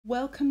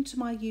Welcome to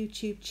my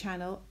YouTube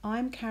channel.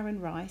 I'm Karen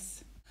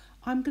Rice.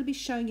 I'm going to be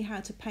showing you how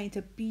to paint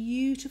a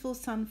beautiful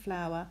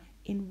sunflower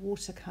in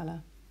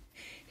watercolour.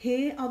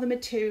 Here are the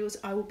materials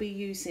I will be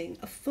using.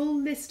 A full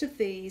list of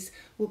these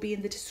will be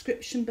in the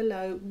description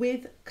below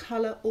with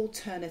colour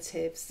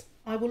alternatives.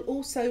 I will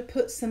also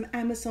put some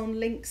Amazon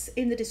links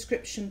in the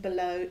description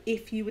below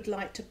if you would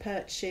like to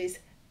purchase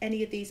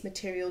any of these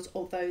materials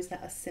or those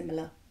that are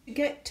similar. To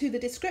get to the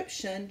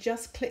description,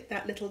 just click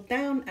that little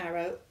down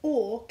arrow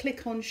or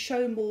click on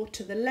show more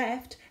to the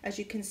left, as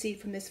you can see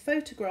from this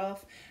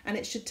photograph, and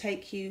it should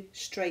take you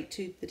straight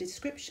to the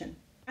description.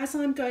 As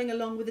I'm going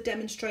along with the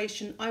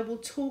demonstration, I will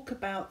talk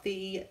about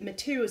the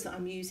materials that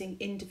I'm using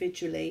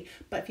individually,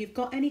 but if you've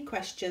got any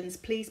questions,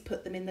 please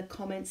put them in the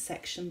comments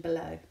section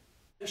below.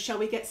 Shall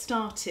we get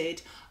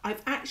started?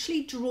 I've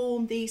actually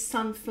drawn the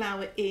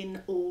sunflower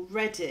in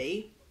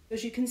already.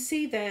 As you can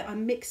see there,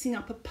 I'm mixing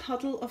up a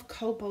puddle of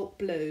cobalt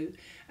blue,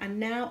 and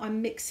now I'm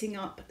mixing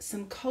up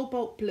some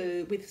cobalt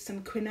blue with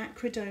some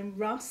quinacridone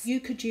rust. You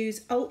could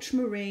use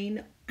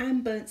ultramarine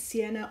and burnt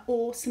sienna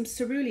or some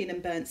cerulean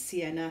and burnt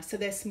sienna, so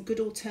there's some good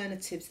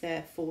alternatives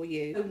there for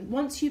you. And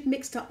once you've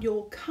mixed up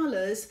your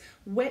colours,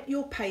 wet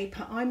your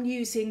paper. I'm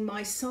using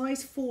my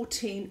size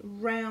 14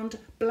 round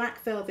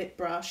black velvet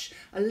brush.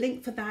 A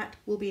link for that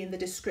will be in the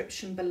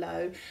description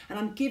below, and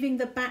I'm giving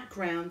the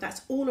background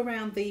that's all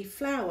around the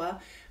flower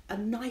a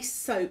nice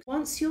soak.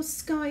 Once your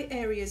sky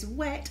area is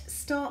wet,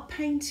 start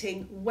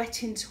painting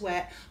wet into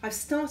wet. I've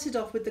started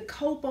off with the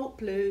cobalt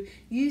blue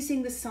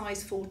using the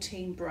size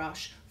 14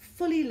 brush,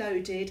 fully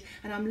loaded,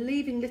 and I'm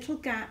leaving little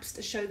gaps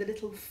to show the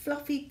little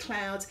fluffy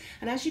clouds.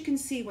 And as you can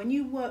see, when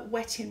you work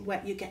wet in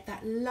wet, you get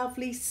that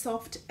lovely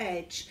soft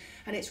edge,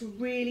 and it's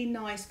really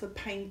nice for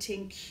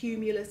painting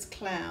cumulus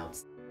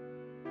clouds.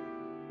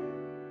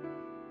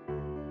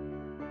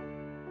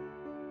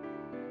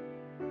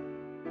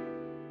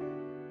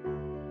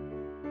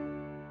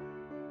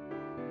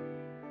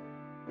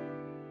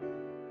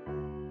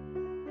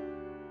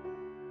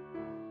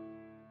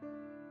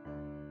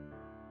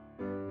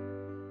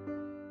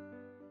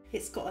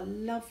 It's got a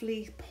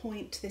lovely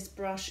point to this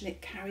brush, and it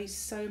carries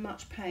so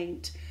much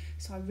paint,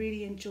 so I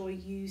really enjoy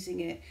using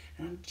it,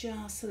 and I'm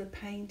just sort of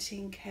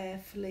painting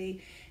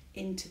carefully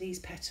into these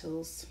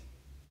petals.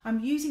 I'm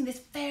using this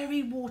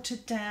very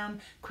watered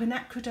down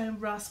quinacridone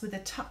rust with a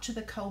touch of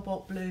the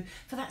cobalt blue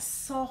for that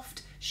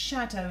soft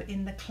shadow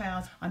in the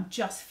clouds. I'm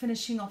just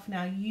finishing off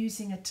now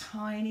using a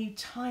tiny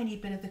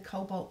bit of the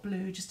cobalt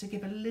blue just to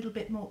give a little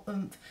bit more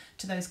oomph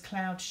to those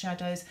cloud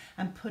shadows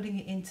and putting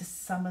it into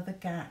some of the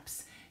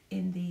gaps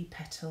in the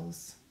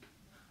petals.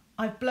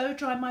 I've blow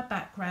dried my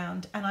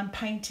background, and I'm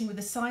painting with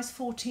a size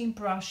 14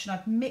 brush, and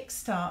I've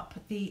mixed up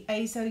the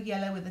azo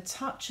yellow with a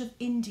touch of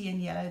Indian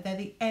yellow. They're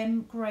the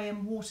M.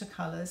 Graham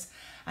watercolours,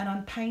 and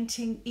I'm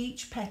painting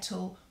each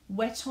petal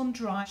wet on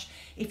dry.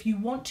 If you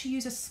want to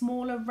use a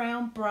smaller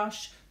round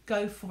brush,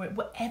 go for it,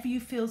 whatever you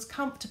feel is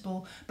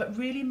comfortable, but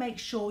really make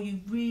sure you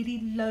really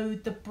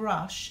load the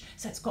brush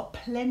so it's got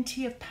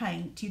plenty of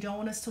paint. You don't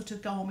want to sort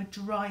of go on with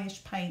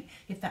dryish paint,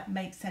 if that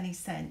makes any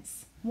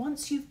sense.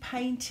 Once you've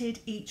painted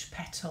each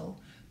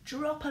petal,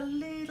 drop a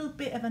little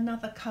bit of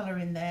another colour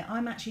in there.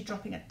 I'm actually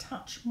dropping a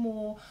touch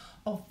more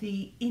of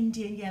the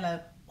Indian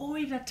yellow or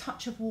even a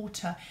touch of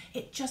water.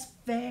 It just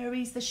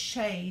varies the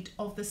shade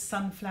of the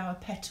sunflower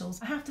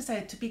petals. I have to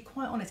say, to be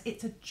quite honest,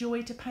 it's a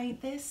joy to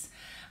paint this.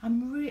 I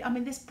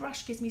mean, this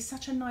brush gives me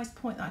such a nice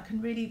point that I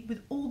can really,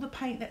 with all the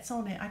paint that's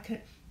on it,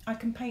 I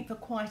can paint for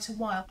quite a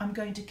while. I'm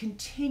going to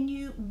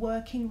continue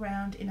working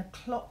round in a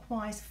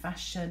clockwise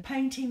fashion,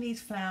 painting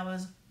these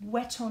flowers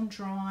wet on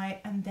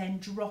dry and then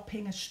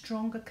dropping a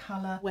stronger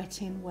colour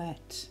wet in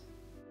wet.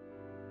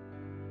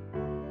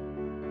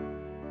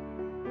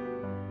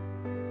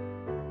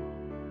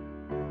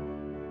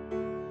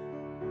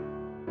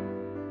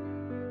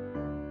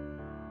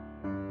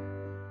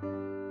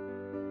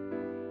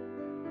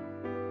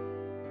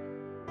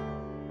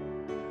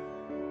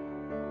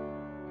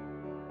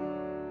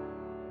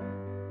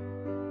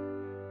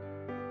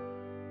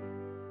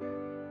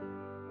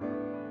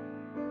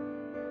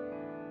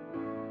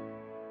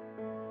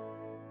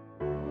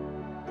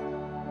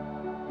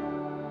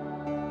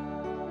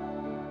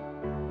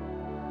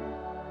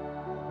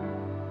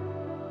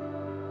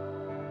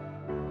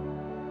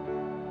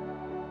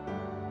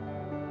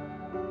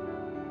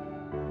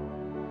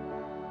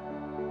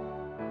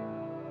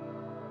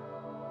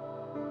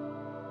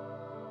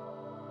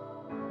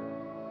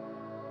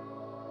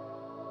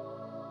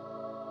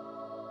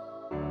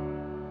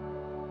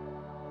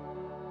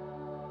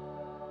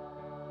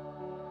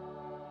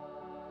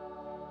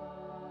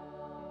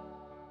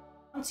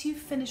 Once you've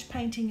finished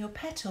painting your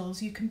petals,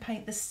 you can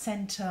paint the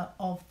centre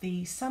of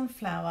the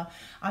sunflower.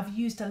 I've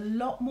used a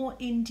lot more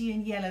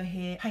Indian yellow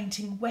here,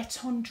 painting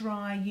wet on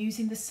dry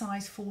using the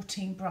size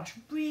 14 brush,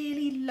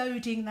 really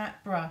loading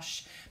that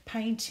brush,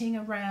 painting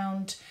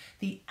around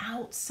the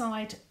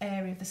outside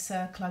area of the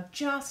circle. I've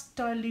just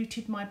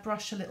diluted my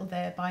brush a little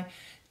there by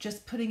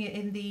just putting it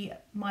in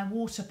my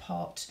water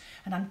pot,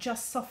 and I'm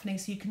just softening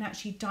so you can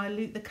actually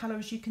dilute the colour,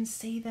 as you can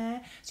see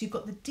there. So you've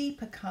got the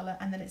deeper colour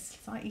and then it's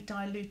slightly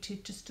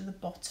diluted just to the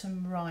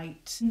bottom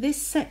right. In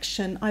this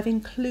section I've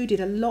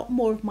included a lot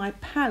more of my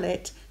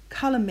palette,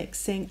 colour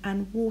mixing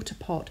and water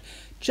pot,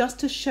 just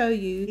to show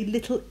you a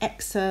little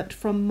excerpt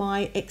from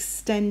my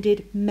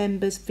extended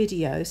members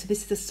video. So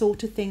this is the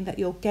sort of thing that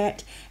you'll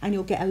get, and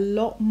you'll get a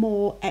lot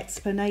more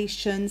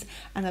explanations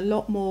and a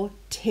lot more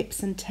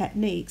tips and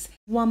techniques.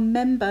 One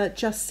member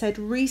just said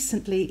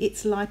recently,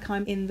 it's like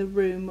I'm in the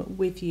room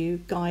with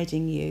you,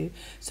 guiding you.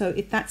 So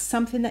if that's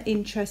something that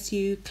interests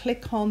you,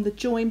 click on the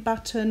join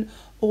button,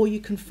 or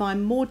you can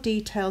find more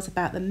details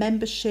about the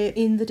membership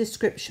in the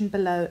description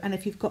below. And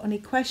if you've got any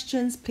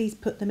questions, please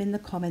put them in the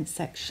comments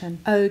section.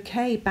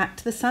 Okay, back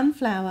to the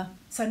sunflower.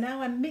 So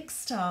now I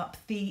mixed up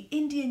the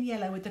Indian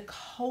yellow with the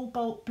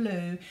cobalt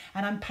blue,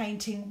 and I'm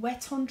painting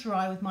wet on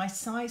dry with my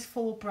size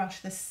 4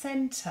 brush the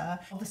centre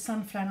of the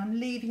sunflower, and I'm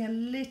leaving a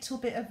little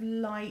bit of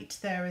light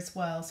there as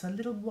well, so a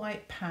little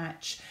white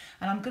patch,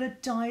 and I'm going to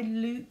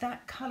dilute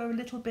that colour a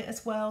little bit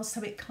as well,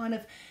 so it kind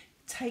of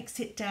takes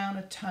it down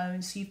a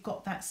tone, so you've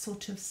got that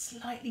sort of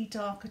slightly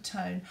darker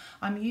tone.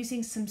 I'm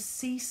using some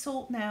sea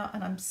salt now,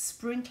 and I'm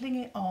sprinkling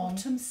it on the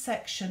bottom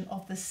section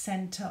of the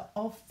centre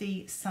of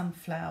the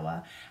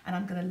sunflower, and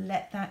I'm going to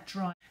let that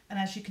dry. And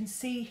as you can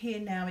see here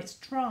now, it's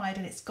dried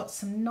and it's got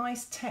some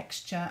nice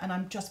texture, and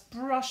I'm just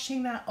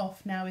brushing that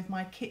off now with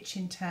my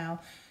kitchen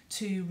towel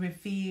to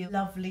reveal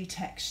lovely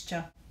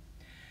texture.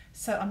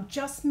 So I'm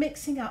just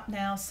mixing up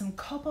now some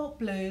cobalt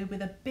blue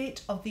with a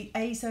bit of the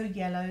azo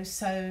yellow,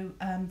 so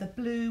the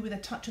blue with a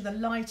touch of the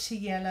lighter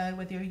yellow,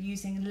 whether you're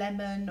using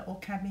lemon or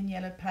cadmium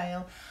yellow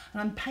pale.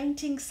 And I'm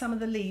painting some of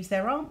the leaves.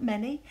 There aren't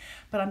many,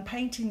 but I'm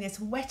painting this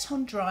wet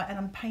on dry, and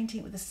I'm painting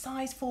it with a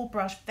size 4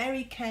 brush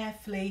very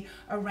carefully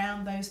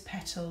around those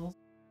petals.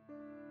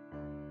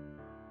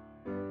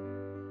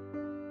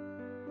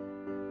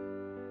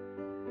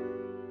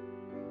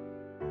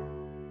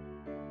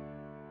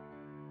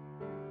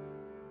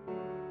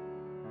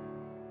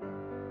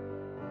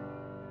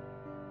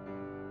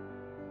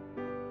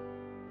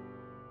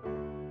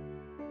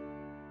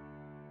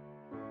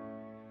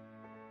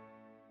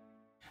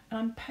 And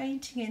I'm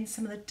painting in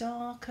some of the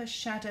darker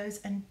shadows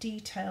and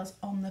details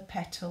on the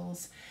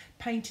petals,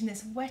 painting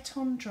this wet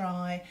on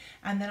dry,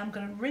 and then I'm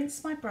going to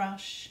rinse my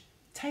brush,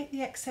 take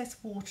the excess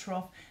water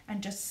off,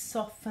 and just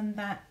soften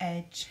that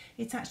edge.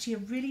 It's actually a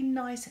really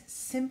nice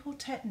simple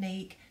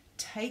technique.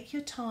 Take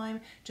your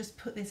time, just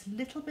put this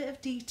little bit of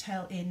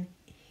detail in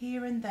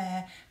here and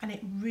there, and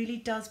it really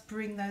does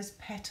bring those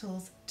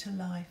petals to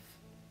life.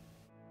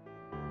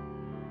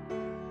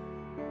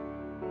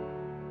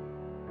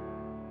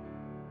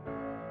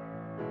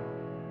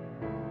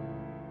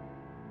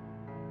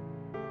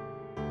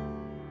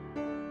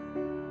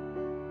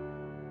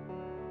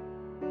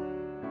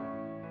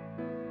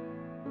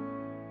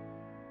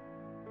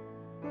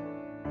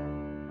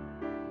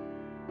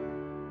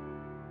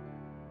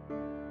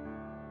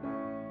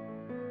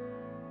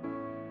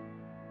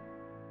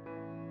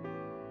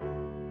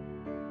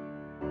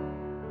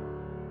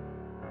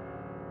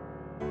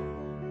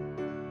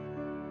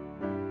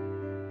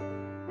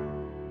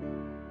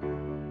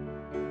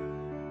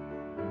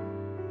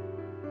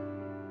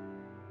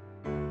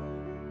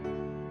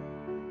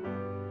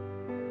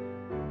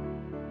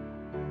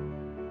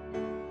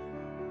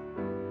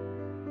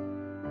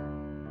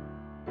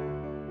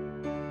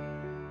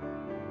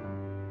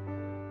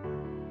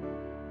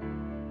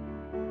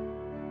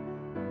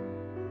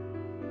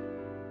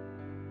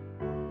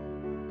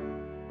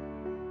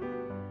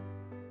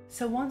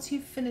 So once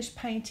you've finished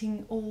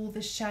painting all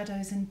the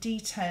shadows and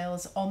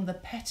details on the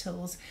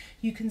petals,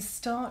 you can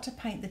start to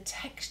paint the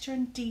texture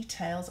and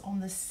details on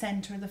the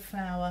centre of the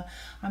flower.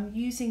 I'm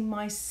using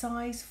my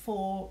size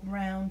 4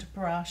 round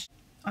brush.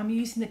 I'm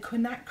using the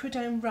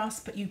Quinacridone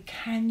rust, but you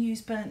can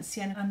use burnt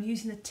sienna. I'm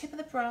using the tip of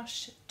the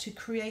brush to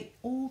create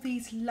all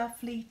these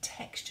lovely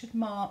textured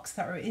marks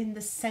that are in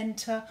the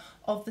centre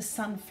of the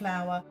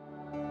sunflower.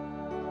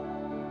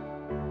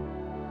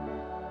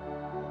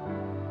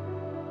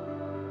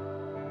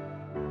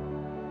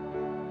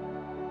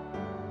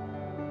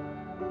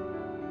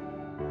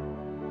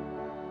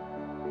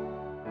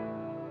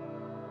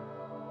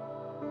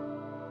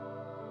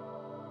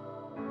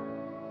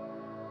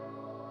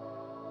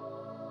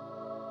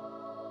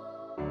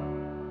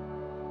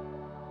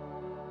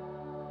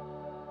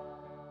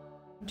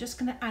 I'm just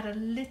going to add a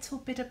little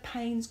bit of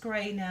Paynes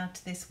grey now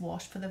to this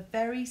wash for the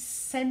very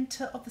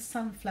centre of the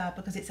sunflower,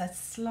 because it's a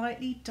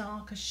slightly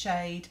darker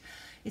shade.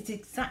 It's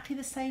exactly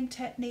the same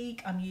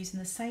technique. I'm using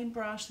the same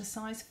brush, the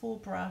size 4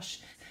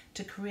 brush,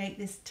 to create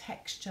this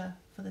texture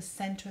for the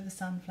centre of the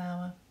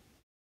sunflower.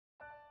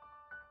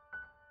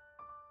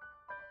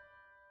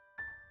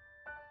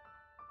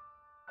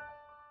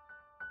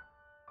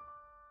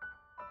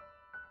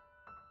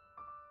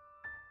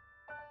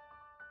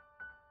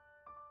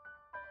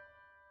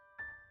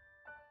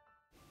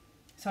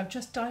 So I've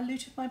just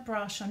diluted my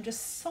brush. I'm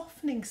just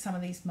softening some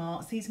of these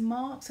marks. These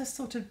marks are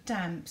sort of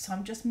damp, so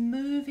I'm just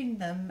moving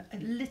them a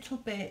little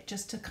bit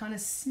just to kind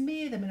of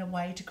smear them in a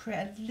way to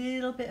create a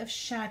little bit of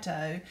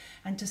shadow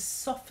and to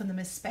soften them,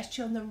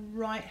 especially on the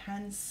right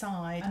hand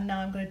side. And now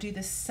I'm going to do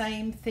the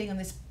same thing on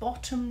this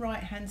bottom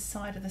right hand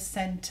side of the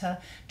centre,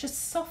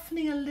 just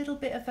softening a little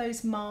bit of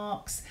those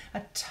marks,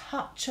 a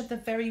touch of the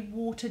very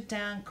watered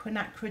down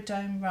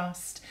Quinacridone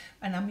rust,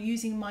 and I'm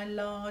using my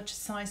large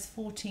size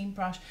 14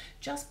 brush,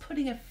 just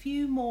putting a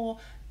few more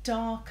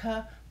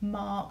darker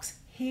marks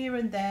here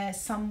and there,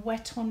 some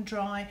wet on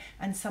dry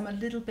and some a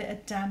little bit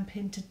of damp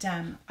into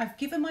damp. I've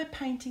given my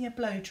painting a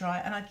blow dry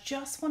and I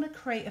just want to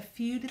create a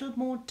few little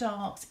more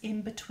darks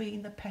in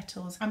between the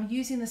petals. I'm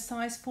using the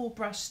size 4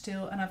 brush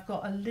still, and I've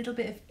got a little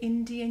bit of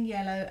Indian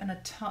yellow and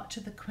a touch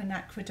of the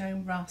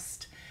Quinacridone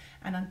rust,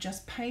 and I'm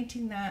just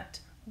painting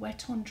that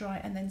wet on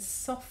dry and then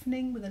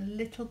softening with a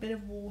little bit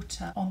of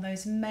water on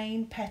those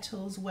main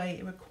petals where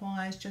it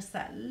requires just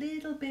that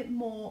little bit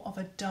more of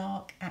a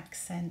dark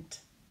accent.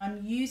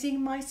 I'm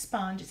using my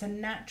sponge, it's a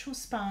natural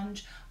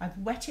sponge. I've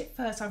wet it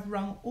first, I've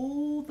wrung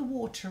all the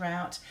water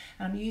out,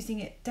 and I'm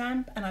using it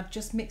damp, and I've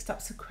just mixed up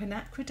some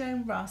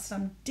Quinacridone rust.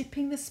 I'm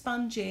dipping the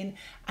sponge in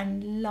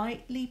and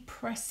lightly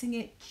pressing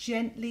it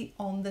gently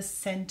on the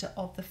centre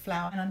of the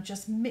flower, and I'm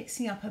just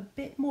mixing up a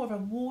bit more of a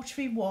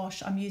watery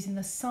wash. I'm using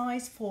the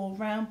size 4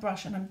 round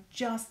brush and I'm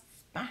just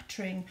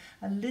spattering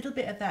a little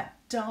bit of that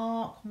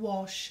dark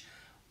wash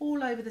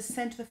all over the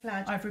centre of the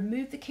flower. I've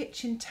removed the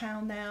kitchen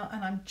towel now,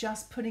 and I'm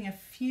just putting a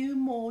few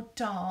more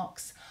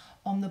darks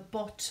on the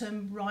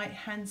bottom right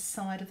hand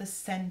side of the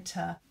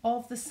centre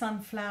of the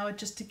sunflower,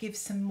 just to give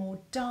some more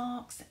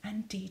darks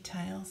and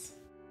details.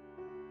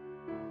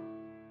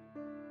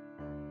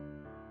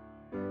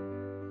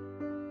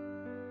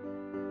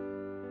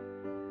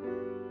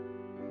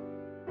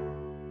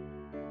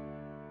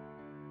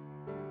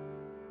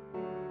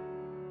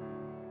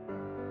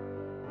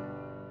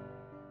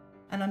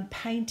 And I'm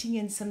painting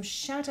in some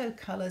shadow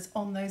colours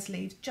on those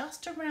leaves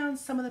just around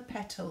some of the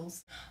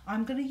petals.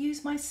 I'm going to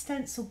use my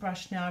stencil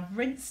brush now. I've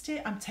rinsed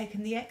it, I'm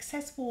taking the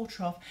excess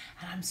water off,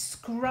 and I'm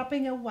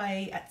scrubbing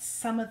away at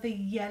some of the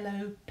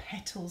yellow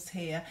petals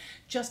here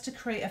just to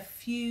create a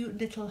few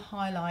little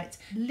highlights,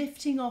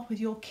 lifting off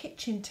with your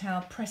kitchen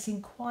towel,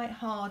 pressing quite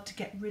hard to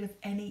get rid of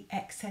any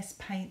excess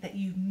paint that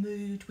you've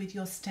moved with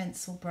your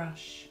stencil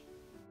brush.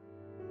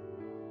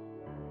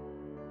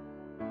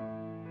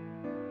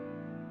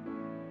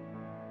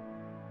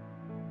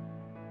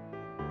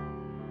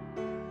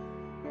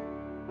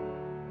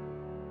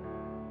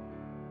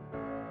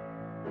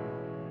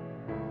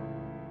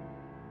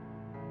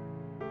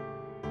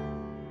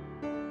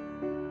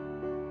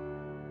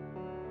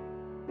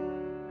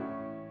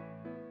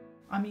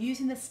 I'm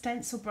using the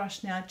stencil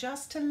brush now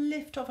just to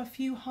lift off a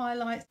few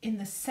highlights in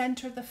the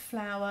centre of the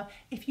flower.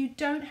 If you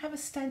don't have a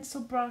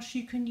stencil brush,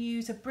 you can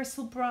use a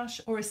bristle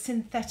brush or a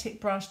synthetic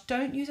brush.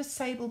 Don't use a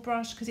sable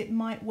brush because it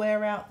might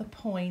wear out the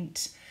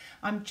point.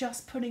 I'm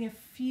just putting a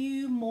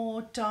few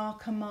more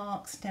darker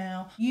marks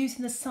now,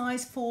 using the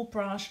size 4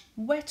 brush,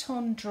 wet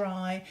on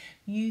dry,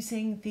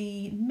 using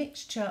the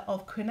mixture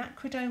of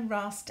Quinacridone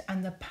rust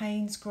and the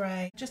Paynes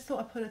grey. Just thought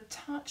I'd put a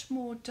touch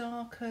more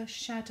darker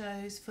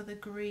shadows for the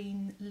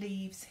green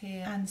leaves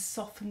here and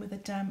soften with a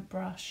damp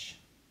brush.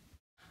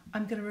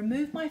 I'm going to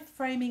remove my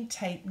framing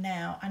tape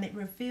now, and it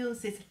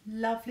reveals this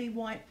lovely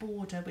white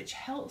border which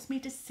helps me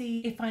to see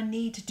if I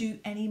need to do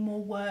any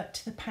more work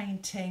to the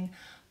painting.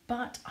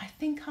 But I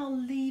think I'll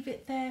leave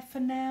it there for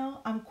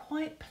now. I'm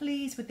quite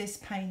pleased with this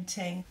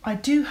painting. I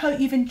do hope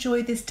you've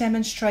enjoyed this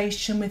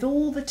demonstration with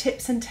all the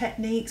tips and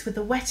techniques, with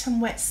the wet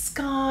and wet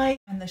sky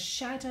and the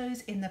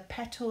shadows in the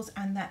petals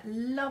and that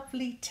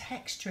lovely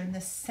texture in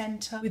the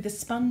centre, with the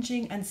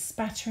sponging and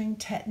spattering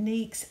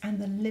techniques and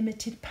the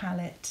limited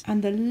palette,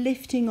 and the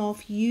lifting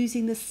off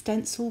using the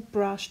stencil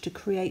brush to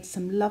create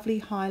some lovely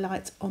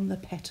highlights on the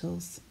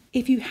petals.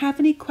 If you have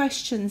any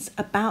questions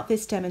about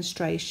this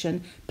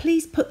demonstration,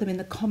 please put them in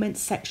the comments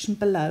section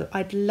below.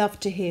 I'd love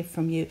to hear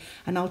from you,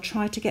 and I'll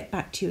try to get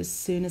back to you as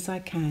soon as I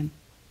can.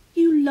 If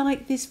you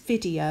like this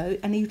video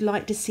and you'd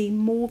like to see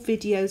more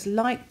videos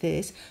like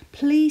this,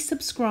 please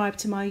subscribe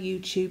to my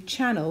YouTube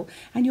channel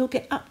and you'll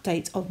get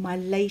updates of my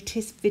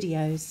latest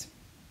videos.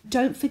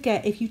 Don't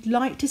forget, if you'd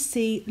like to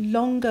see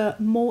longer,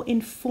 more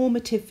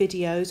informative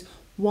videos,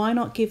 why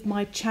not give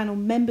my channel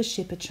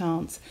membership a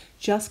chance?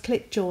 Just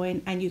click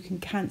join and you can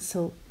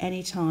cancel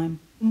anytime.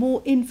 For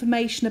more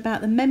information about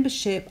the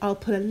membership, I'll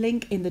put a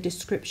link in the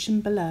description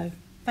below.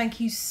 Thank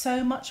you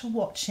so much for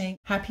watching.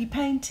 Happy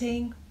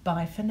painting.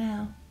 Bye for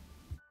now.